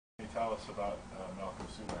Can you tell us about Malcolm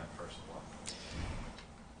Subban, first of all?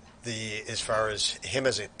 As far as him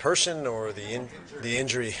as a person or the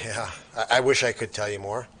injury, yeah, I wish I could tell you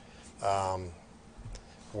more. Um,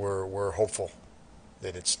 we're hopeful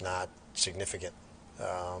that it's not significant,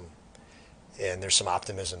 um, and there's some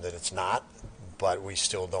optimism that it's not, but we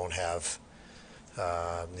still don't have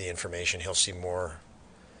the information. He'll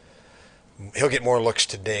get more looks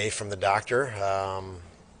today from the doctor,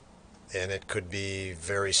 and it could be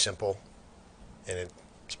very simple, and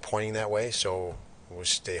it's pointing that way. So we'll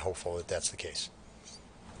stay hopeful that that's the case.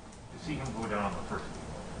 To see him go down on the first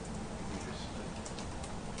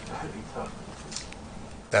that'd be tough.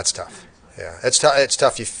 That's tough. Yeah, it's tough. It's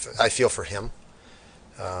tough. I feel for him.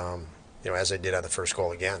 As I did on the first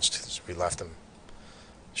goal against, we left him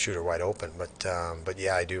shooter wide open. But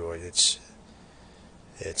yeah, I do. It's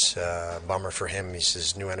a bummer for him. He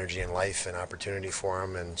says new energy in life and opportunity for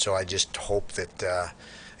him, and so I just hope that.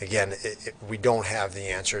 Again, we don't have the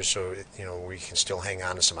answers, so we can still hang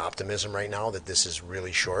on to some optimism right now that this is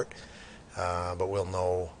really short, but we'll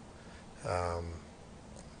know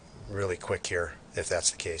really quick here if that's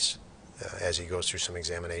the case as he goes through some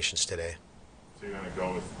examinations today. So you're going to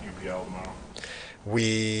go with UPL tomorrow?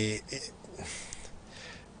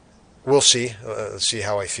 We'll see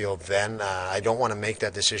how I feel then. I don't want to make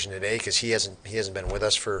that decision today because he hasn't been with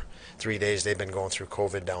us for 3 days. They've been going through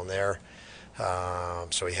COVID down there.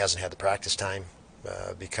 So he hasn't had the practice time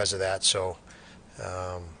because of that. So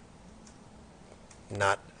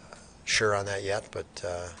not sure on that yet, but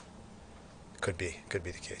could be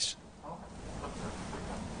the case.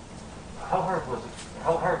 How hard was it?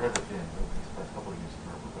 How hard has it been these past couple of years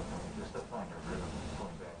for just to find a rhythm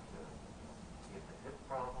going back to get the hip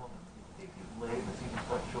problem and if you late, the season's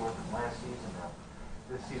cut short from last season. Now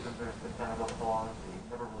this season there's been kind of a pause. You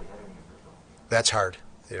never really had any of this. That's hard.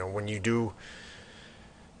 When you do,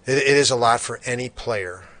 it is a lot for any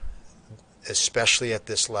player, especially at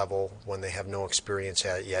this level when they have no experience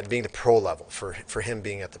at it yet. Being the pro level, for him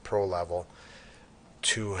being at the pro level,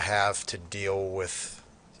 to have to deal with,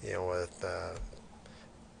 with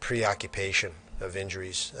preoccupation of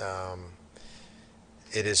injuries,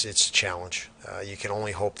 it's a challenge. You can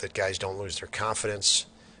only hope that guys don't lose their confidence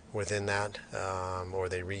within that, or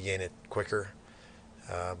they regain it quicker.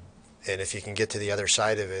 And if you can get to the other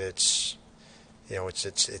side of it,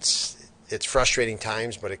 it's frustrating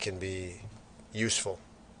times, but it can be useful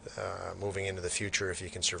moving into the future if you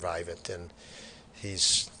can survive it. And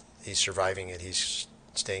he's surviving it. He's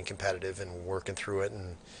staying competitive and working through it,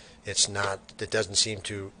 and it doesn't seem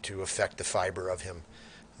to affect the fiber of him,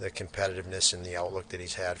 the competitiveness and the outlook that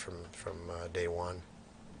he's had from day one.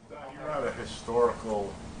 You're on a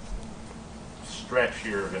historical stretch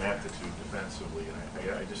here of ineptitude defensively,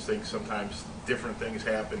 and I just think sometimes different things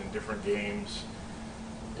happen in different games.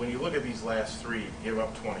 When you look at these last three, give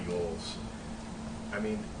up 20 goals. I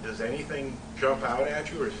mean, does anything jump out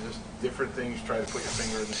at you, or is it just different things try to put your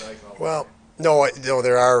finger in the dike? Well, no,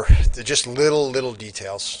 there are just little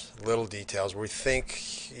details. We think,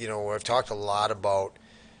 I've talked a lot about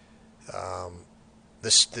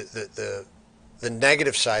this. The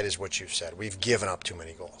negative side is what you've said. We've given up too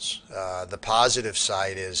many goals. The positive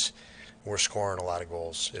side is we're scoring a lot of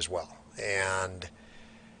goals as well. And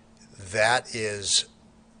that is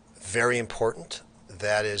very important.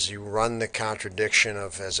 That is, you run the contradiction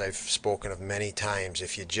of, as I've spoken of many times,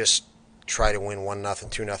 if you just try to win 1-0,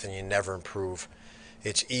 2-0, you never improve.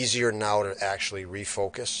 It's easier now to actually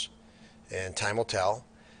refocus, and time will tell,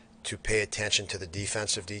 to pay attention to the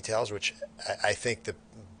defensive details, which I think the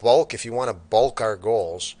bulk, if you want to bulk our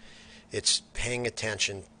goals, it's paying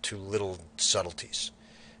attention to little subtleties.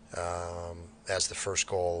 As the first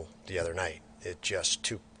goal the other night, it just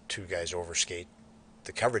two guys overskate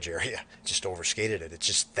the coverage area, just overskated it. It's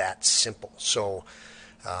just that simple. So,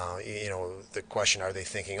 the question, are they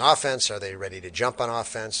thinking offense? Are they ready to jump on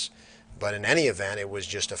offense? But in any event, it was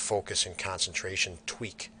just a focus and concentration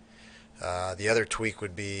tweak. The other tweak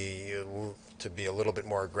would be to be a little bit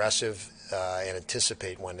more aggressive and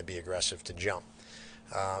anticipate when to be aggressive to jump.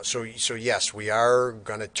 So yes, we are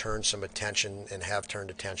going to turn some attention and have turned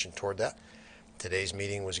attention toward that. Today's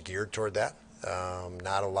meeting was geared toward that,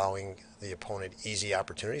 not allowing the opponent easy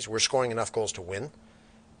opportunities. We're scoring enough goals to win,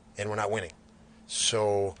 and we're not winning.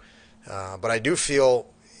 So, but I do feel,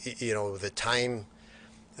 the time.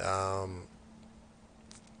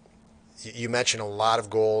 You mentioned a lot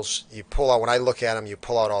of goals. You pull out, when I look at them, you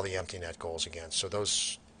pull out all the empty net goals again. So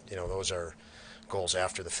those are goals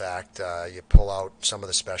after the fact. You pull out some of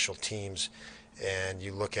the special teams, and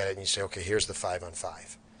you look at it and you say, okay, here's the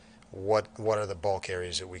 5-on-5. what are the bulk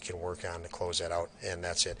areas that we can work on to close that out, and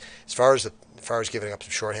that's it. As far as giving up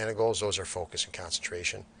some shorthanded goals, those are focus and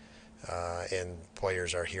concentration, and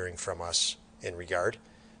players are hearing from us in regard,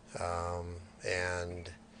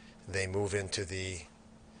 and they move into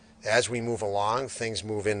as we move along, things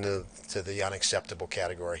move into the unacceptable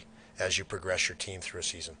category as you progress your team through a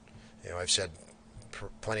season. I've said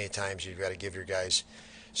plenty of times you've got to give your guys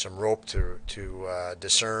some rope to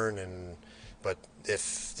discern, but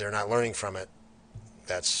if they're not learning from it,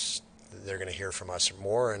 they're going to hear from us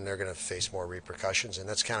more, and they're going to face more repercussions, and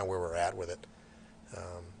that's kind of where we're at with it.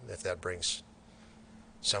 If that brings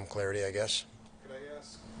some clarity, I guess. Could I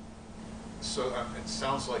ask? So it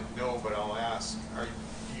sounds like no, but I'll ask.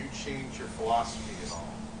 Do you change your philosophy at all?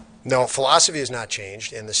 No, philosophy has not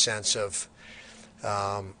changed in the sense of,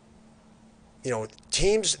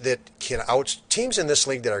 teams teams in this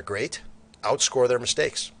league that are great outscore their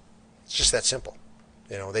mistakes. It's just that simple.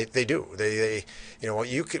 They do.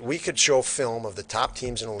 We could show film of the top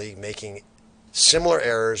teams in the league making similar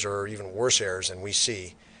errors or even worse errors than we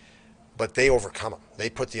see, but they overcome them. They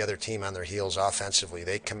put the other team on their heels offensively.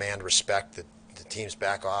 They command respect. The teams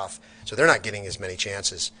back off, so they're not getting as many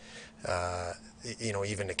chances,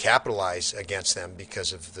 even to capitalize against them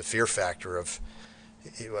because of the fear factor of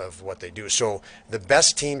what they do. So the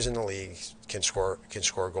best teams in the league can score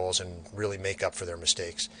goals and really make up for their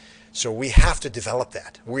mistakes. So we have to develop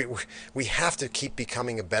that. We have to keep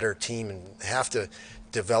becoming a better team and have to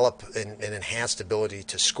develop an enhanced ability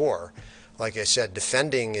to score. Like I said,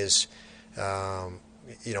 defending is,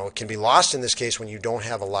 it can be lost in this case when you don't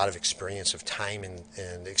have a lot of experience of time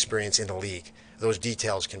and experience in the league. Those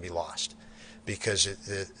details can be lost because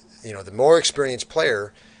the more experienced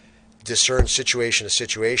player discerns situation to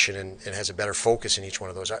situation and has a better focus in each one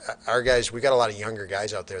of those. Our guys, we got a lot of younger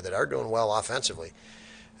guys out there that are doing well offensively,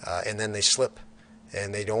 and then they slip,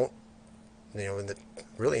 and they don't,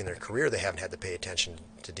 really in their career they haven't had to pay attention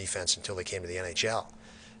to defense until they came to the NHL.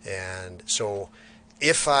 And so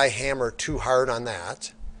if I hammer too hard on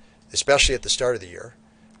that, especially at the start of the year,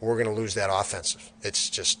 we're going to lose that offensive.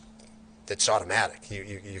 It's automatic.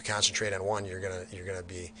 You concentrate on one, you're gonna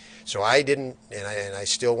be. So I didn't, and I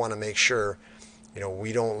still want to make sure,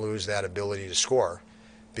 we don't lose that ability to score,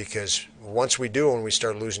 because once we do, and we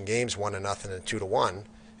start losing games 1-0 and 2-1,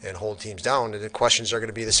 and hold teams down, the questions are going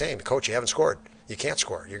to be the same. Coach, you haven't scored. You can't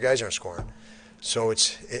score. Your guys aren't scoring. So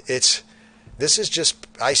this is just,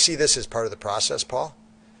 I see this as part of the process, Paul.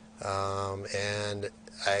 And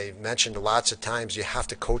I mentioned lots of times you have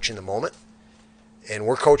to coach in the moment, and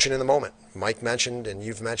we're coaching in the moment. Mike mentioned, and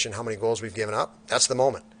you've mentioned how many goals we've given up. That's the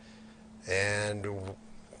moment. And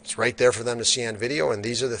it's right there for them to see on video, and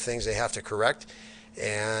these are the things they have to correct.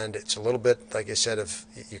 And it's a little bit, like I said, if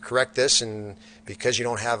you correct this, and because you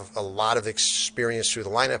don't have a lot of experience through the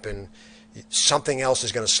lineup, and something else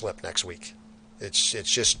is going to slip next week. It's the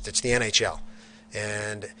NHL.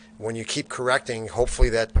 And when you keep correcting, hopefully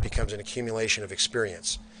that becomes an accumulation of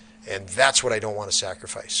experience. And that's what I don't want to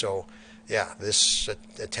sacrifice. So, yeah, this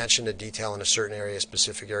attention to detail in a certain area, a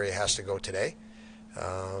specific area, has to go today,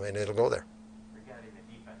 and it'll go there. Regarding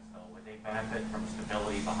the defense, though, would they benefit from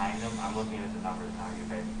stability behind them? I'm looking at the numbers now. You've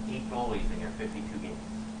had 8 goalies in your 52 games.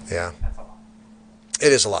 Yeah. That's a lot.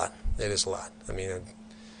 It is a lot. It is a lot. I mean,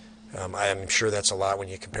 I'm sure that's a lot when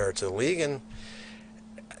you compare it to the league. And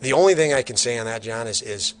the only thing I can say on that, John,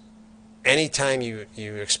 is anytime you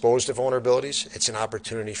expose to vulnerabilities, it's an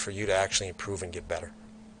opportunity for you to actually improve and get better.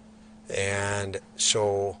 And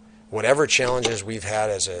so whatever challenges we've had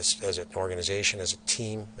as an organization, as a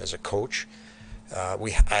team, as a coach, I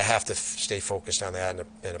have to stay focused on that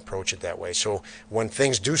and approach it that way. So when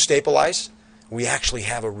things do stabilize, we actually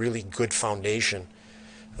have a really good foundation.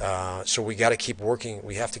 So we got to keep working.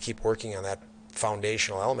 We have to keep working on that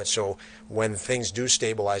foundational element. So when things do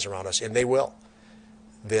stabilize around us, and they will,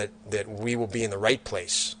 that we will be in the right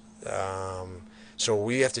place. So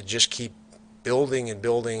we have to just keep building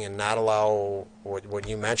and not allow what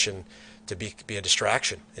you mentioned to be a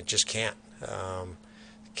distraction. It just can't.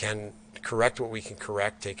 Can correct what we can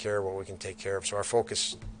correct, take care of what we can take care of. So our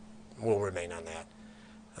focus will remain on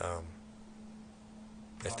that.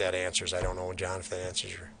 If that answers, I don't know, John, if that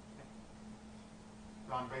answers your.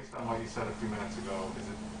 Don, based on what you said a few minutes ago,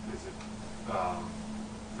 is it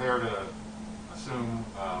fair to assume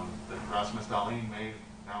that Rasmus Dahlin may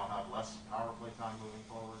now have less power play time moving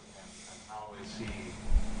forward, and how is he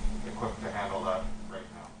equipped to handle that right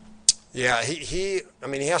now? Yeah, he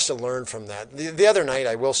has to learn from that. The other night,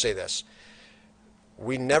 I will say this: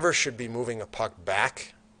 we never should be moving a puck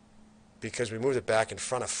back, because we moved it back in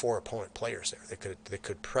front of 4 opponent players there. They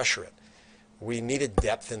could pressure it. We needed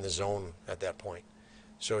depth in the zone at that point.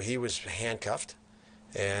 So he was handcuffed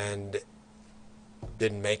and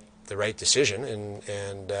didn't make the right decision,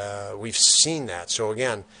 and we've seen that. So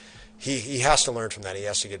again, he has to learn from that. He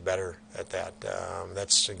has to get better at that.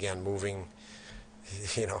 That's again moving,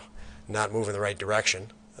 not moving the right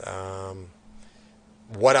direction.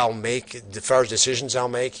 What I'll make, as far as decisions I'll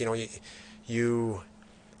make,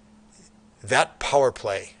 that power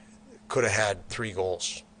play could have had 3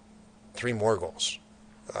 more goals.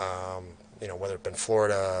 Whether it been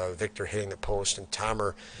Florida, Victor hitting the post, and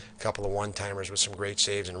Tomer, a couple of one-timers with some great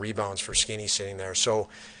saves and rebounds for Skinny sitting there. So,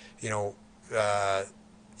 you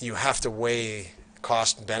have to weigh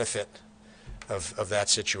cost and benefit of that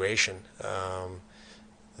situation,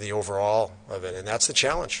 the overall of it, and that's the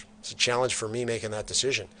challenge. It's a challenge for me making that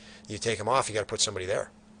decision. You take him off, you got to put somebody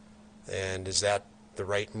there, and is that the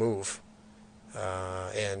right move?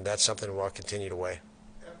 And that's something we'll continue to weigh.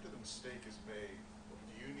 After the mistake is made,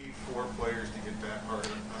 do you need 4 players to get that hard?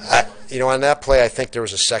 On that play, I think there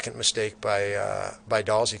was a second mistake by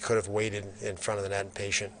Dawes. He could have waited in front of the net and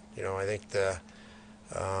patient. I think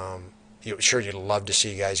sure you'd love to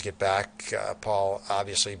see guys get back, Paul,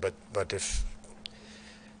 obviously, but if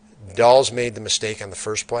Dawes made the mistake on the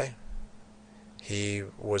first play, he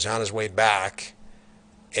was on his way back,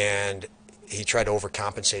 and he tried to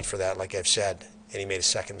overcompensate for that, like I've said, and he made a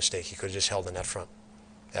second mistake. He could have just held the net front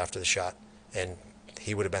after the shot, and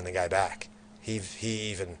he would have been the guy back. He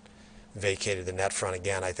even vacated the net front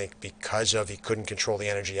again, I think, because he couldn't control the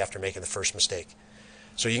energy after making the first mistake.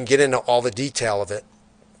 So you can get into all the detail of it,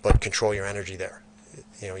 but control your energy there.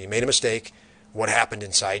 You made a mistake. What happened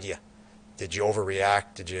inside you? Did you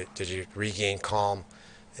overreact? Did you regain calm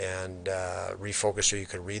and refocus so you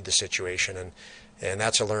could read the situation? And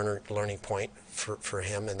that's a learning point for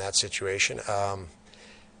him in that situation.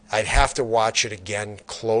 I'd have to watch it again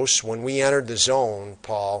close. When we entered the zone,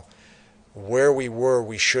 Paul, where we were,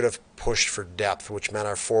 we should have pushed for depth, which meant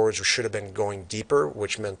our forwards should have been going deeper,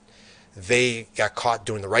 which meant they got caught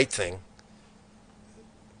doing the right thing.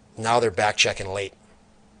 Now they're back checking late.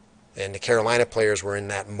 And the Carolina players were in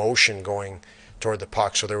that motion going toward the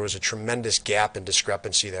puck, so there was a tremendous gap and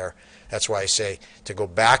discrepancy there. That's why I say to go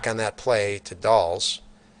back on that play to Dawes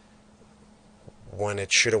when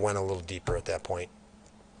it should have went a little deeper at that point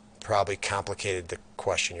probably complicated the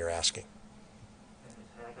question you're asking. Is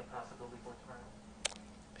Hag a possibility for tomorrow?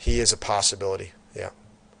 He is a possibility, yeah.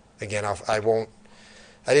 Again, I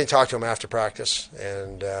didn't talk to him after practice,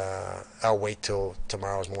 and I'll wait till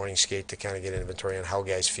tomorrow's morning skate to kind of get an inventory on how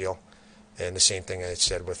guys feel. And the same thing I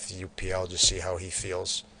said with UPL, just see how he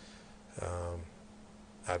feels.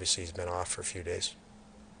 Obviously, he's been off for a few days.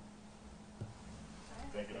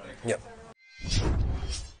 Thank you. Yep.